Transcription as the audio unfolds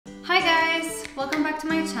welcome back to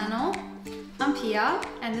my channel. I'm Piia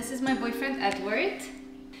and this is my boyfriend Edward.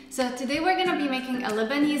 So today we're gonna be making a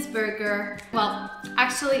Lebanese burger. Well,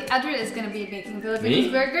 actually Edward is gonna be making the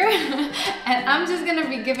Lebanese burger and I'm just gonna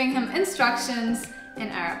be giving him instructions in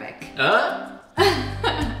Arabic.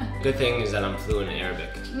 Good thing is that I'm fluent in Arabic.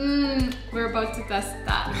 We're about to test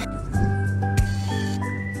that.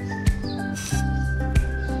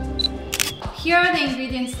 Here are the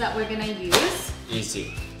ingredients that we're gonna use.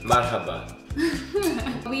 Easy. Marhaba.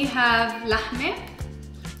 We have lahme.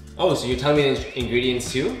 Oh, so you're telling me the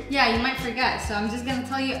ingredients too? Yeah, you might forget, so I'm just gonna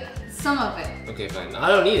tell you some of it. Okay, fine. I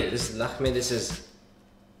don't need it. This is lahme, this is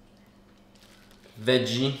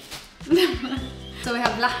veggie. So we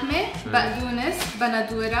have lahme, baqdounis,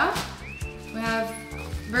 banadura. We have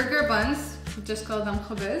burger buns, we just call them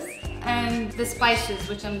khubz, and the spices,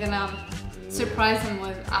 which I'm gonna surprise him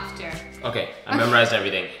with after. Okay, I memorized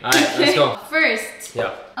everything. Alright, let's go. First,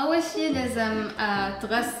 Yeah. أول شيء لازم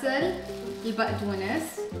تغسل البقدونس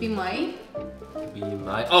بمي. Be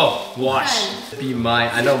my. Oh, wash. Be my.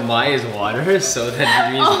 I know my is water, so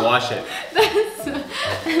that means wash it.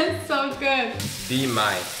 That's so good. Be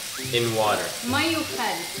my. In water. مي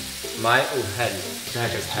وخل. My uhel. What the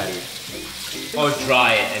heck is hell? Oh,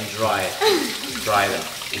 dry it and dry it. Dry them.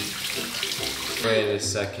 Wait a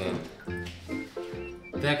second.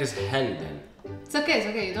 What the heck is hell then? It's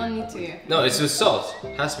okay, you don't need to. No, it's with salt.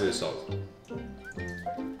 It has to be with salt.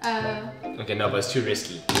 Okay, no, but it's too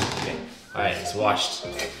risky. Okay. Alright, it's washed.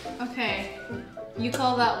 Okay. You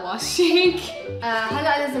call that washing.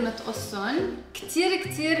 هلا لازم تقصهم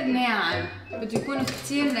كتير ناعم. بده يكونوا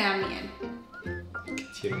كتير ناعمين.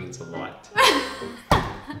 Ktir means a lot.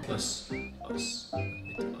 Us.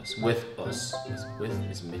 With us.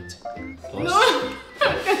 With is mit. Us. No.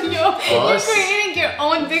 You're creating your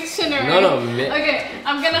own dictionary. No, mit. Okay,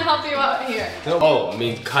 I'm gonna help you out here. No. Oh,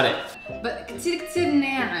 means cut it. But كتير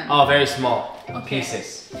ناعم. Oh, very small. Okay.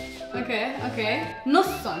 Pieces. Okay.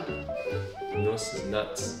 نصهم. Nose is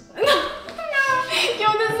nuts. No. Yo,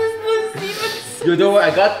 this is the secret. Yo, don't worry,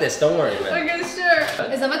 I got this. Don't worry, man. Okay, sure.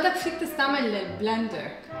 إذا بدك فيك تستعمل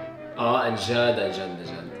البلندر. جد.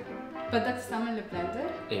 بدك تستعمل البلندر؟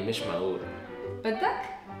 إيه مش معقول.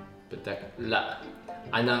 بدك؟ لا.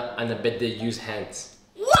 أنا بدي use hands.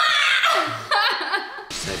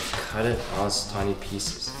 Said cut it all tiny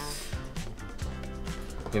pieces.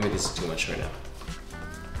 Maybe this is too much right now.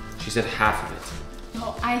 She said half of it.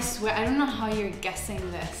 No, I swear, I don't know how you're guessing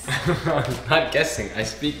this. I'm not guessing. I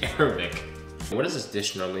speak Arabic. What is this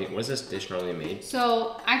dish normally made? So,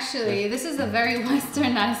 actually, this is a very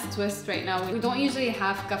westernized twist right now. We don't usually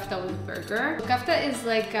have kafta with burger. Kafta is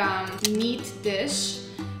like a meat dish.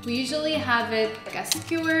 We usually have it like as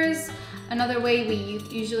skewers. Another way, we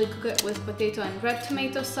usually cook it with potato and red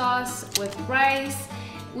tomato sauce, with rice.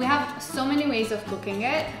 We have so many ways of cooking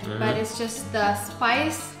it, but it's just the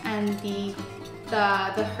spice and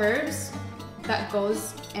the herbs that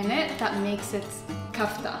goes in it that makes it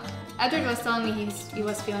kafta. Edward was telling me he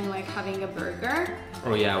was feeling like having a burger.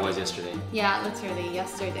 Oh yeah, I was yesterday. Yeah, literally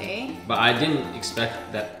yesterday. But I didn't expect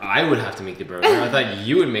that I would have to make the burger. I thought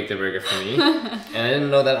you would make the burger for me. And I didn't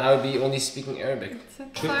know that I would be only speaking Arabic. So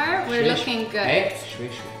far, we're looking good. Hey,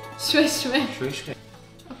 Shwish.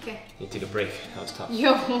 Okay. Need to take a break. That was tough.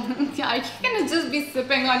 Yo, are you gonna just be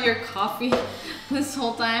sipping on your coffee this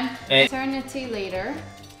whole time? Hey. Eternity later.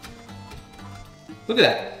 Look at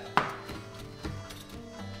that.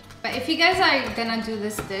 But if you guys are gonna do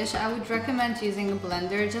this dish, I would recommend using a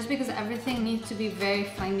blender just because everything needs to be very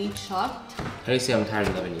finely chopped. How do you say I'm tired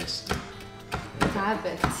of Lebanese?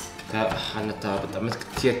 تعبت. أنا تعبت. أنا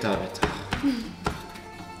كتير تعبت.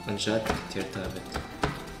 عن جد كتير تعبت.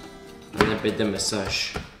 أنا بدي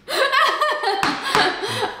مساج.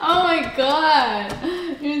 Oh my god!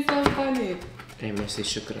 You're so funny. Hey, merci,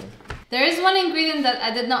 شكرا. There is one ingredient that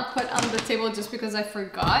I did not put on the table just because I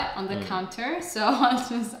forgot on the counter. So I'll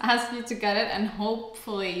just ask you to get it and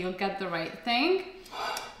hopefully you'll get the right thing.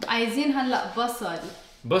 عايزين هلا بصل.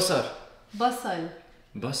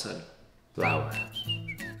 Flour.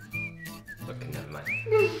 Okay, never mind.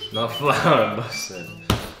 Not flour, بصل.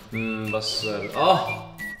 بصل.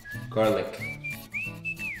 Oh! Garlic.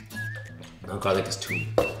 No, garlic is too.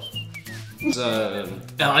 It's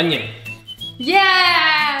onion.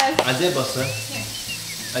 Yes! قد ايه بصل؟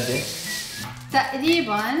 قد ايه؟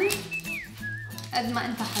 تقريبا قد ما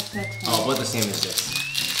انت حطيتهم. Oh, about the same as this.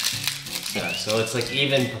 Yeah, so it's like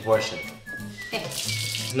even proportion. ايه.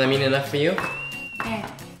 Is that mean enough for you? ايه.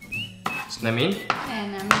 Is that mean? ايه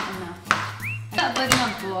نعمل enough. هلا بدنا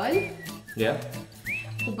بول. Yeah.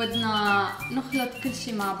 وبدنا نخلط كل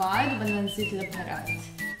شيء مع بعض وبدنا نزيد البهارات.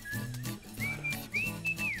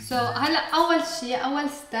 So هلا أول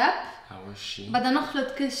step أول شيء بدنا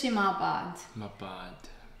نخلط كل شيء مع بعض. مع بعض.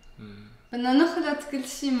 بدنا نخلط كل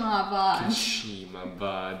شيء مع بعض. كل شيء مع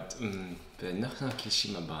بعض. بدنا نخلط كل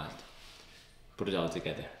شيء مع بعض. Put it all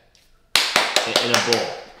together. In a bowl.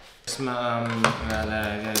 اسمها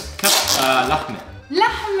لحمة.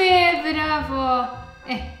 لحمة برافو.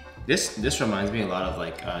 إيه. This reminds me a lot of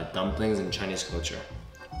like dumplings in Chinese culture.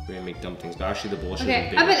 We're gonna make dumplings, but actually the bowl should Okay.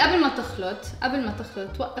 be bigger. قبل ما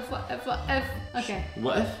تخلط وقف. Okay.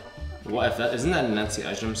 What if that isn't that a Nancy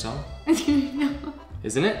Ajram song?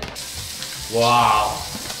 Isn't it? Wow.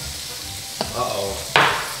 Uh-oh.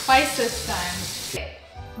 Spices time.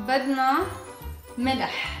 بدنا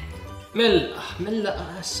ملح.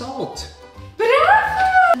 salt.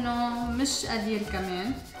 برافو. إنه مش قليل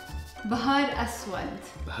كمان. بهار أسود.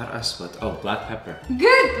 بهار أسود. Oh, black pepper.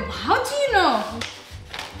 Good. How do you know?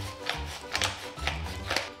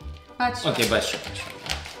 Okay, but sure.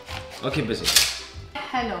 Okay, busy.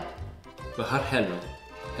 Hello. Bahar hello,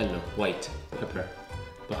 white pepper.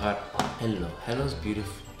 Bahar hello is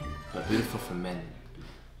beautiful, but beautiful for men.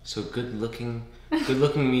 So good looking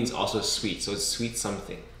means also sweet, so it's sweet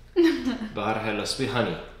something. Bahar hello, sweet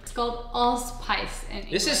honey. It's called allspice in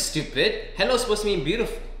English. This is stupid. Hello is supposed to mean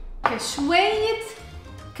beautiful. Okay, شوية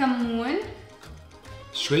كمون.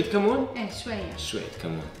 Shwait kamun? إيه شوية. Shwait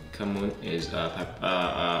kamun. Kamun is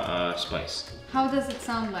spice. How does it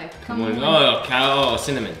sound like? Kamun. Oh,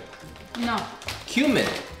 cinnamon. No.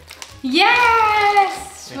 Cumin.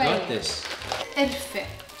 Yes! I got this. قرفة.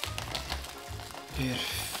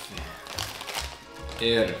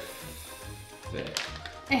 إيه.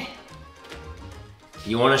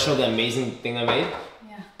 You want to show the amazing thing I made?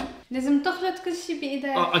 Yeah. لازم تخلط كل شيء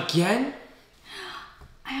بإيدك. Oh, again?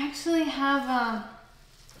 I actually have a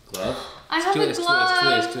Glove? I have a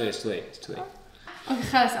glove. It's too late. Okay,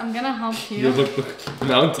 خلاص, I'm gonna help you. Look.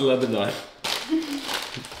 Mount Lebanon.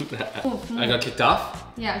 I got kicked off?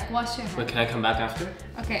 Yeah, wash your But hands. can I come back after?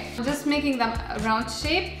 Okay, I'm just making them a round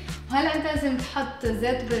shape. وهلا انت لازم تحط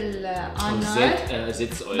زيت على النار.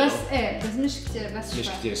 Zit's oil. بس ايه بس مش كتير بس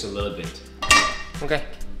Just شوي. a little bit. Okay.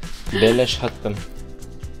 بلش حطهم.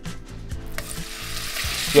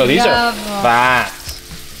 Yo, these are fat.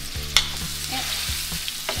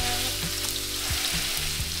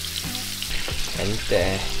 And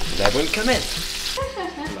that wouldn't come in.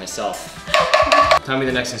 Myself. Tell me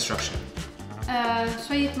the next instruction.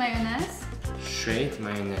 شوية مايونيز. Straight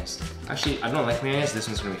mayonnaise. Actually, I don't like mayonnaise. This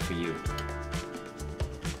one's gonna be for you.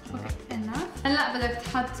 Okay, enough. هلا بدك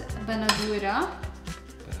تحط بندورة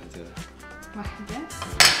واحدة.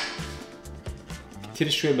 كتير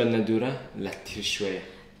شوية بندورة. لا كتير شوية.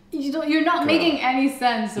 You're not making any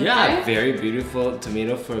sense, okay? Yeah, very beautiful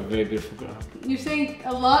tomato for a very beautiful girl. You're saying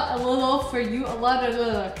a lot, a little for you, a lot, a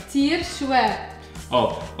little. كتير شوي.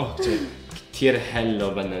 Oh, كتير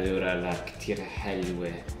حلوة بندورة. لا كتير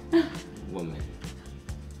حلوة woman.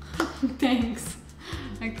 Thanks.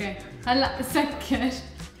 Okay. هلا سكر.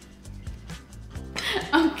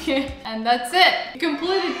 Okay, and that's it. You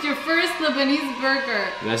completed your first Lebanese burger.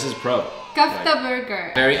 This is pro. Kafta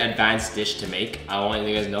burger. Very advanced dish to make. I want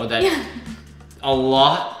you guys to know that a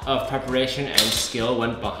lot of preparation and skill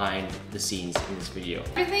went behind the scenes in this video.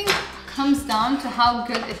 Everything comes down to how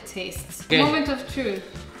good it tastes. Okay. Moment of truth.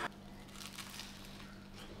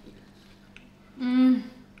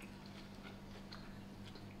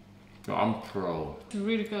 I'm pro.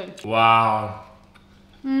 Really good. Wow.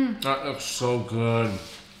 That looks so good.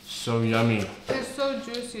 So yummy. It's so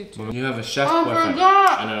juicy too. You have a chef Oh, boyfriend.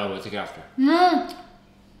 forgot. I know, we'll take it after. No.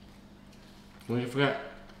 What did you forget?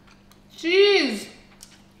 Cheese.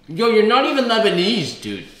 Yo, you're not even Lebanese,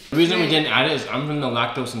 dude. The reason we didn't add it is I'm from the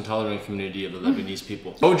lactose intolerant community of the Lebanese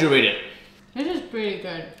people. What would you rate it? This is pretty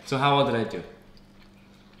good. So how well did I do?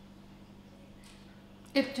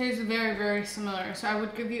 It tastes very, very similar. So I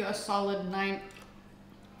would give you a solid 9.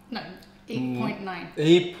 No, 8.9.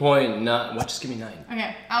 8.9. What? Just give me 9.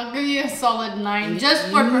 Okay, I'll give you a solid 9 just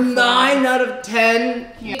for performance. 9 out of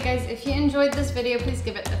 10. Yeah. Hey guys, if you enjoyed this video, please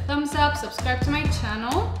give it a thumbs up, subscribe to my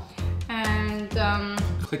channel, and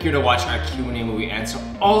Click here to watch our Q&A where we answer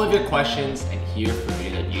all of your questions and hear from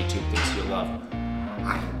you that YouTube thinks you'll love.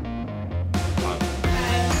 I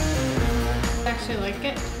actually like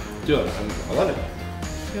it. Dude, I love it.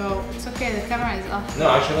 Yo, it's okay, the camera is off. No,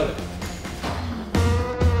 I actually love it.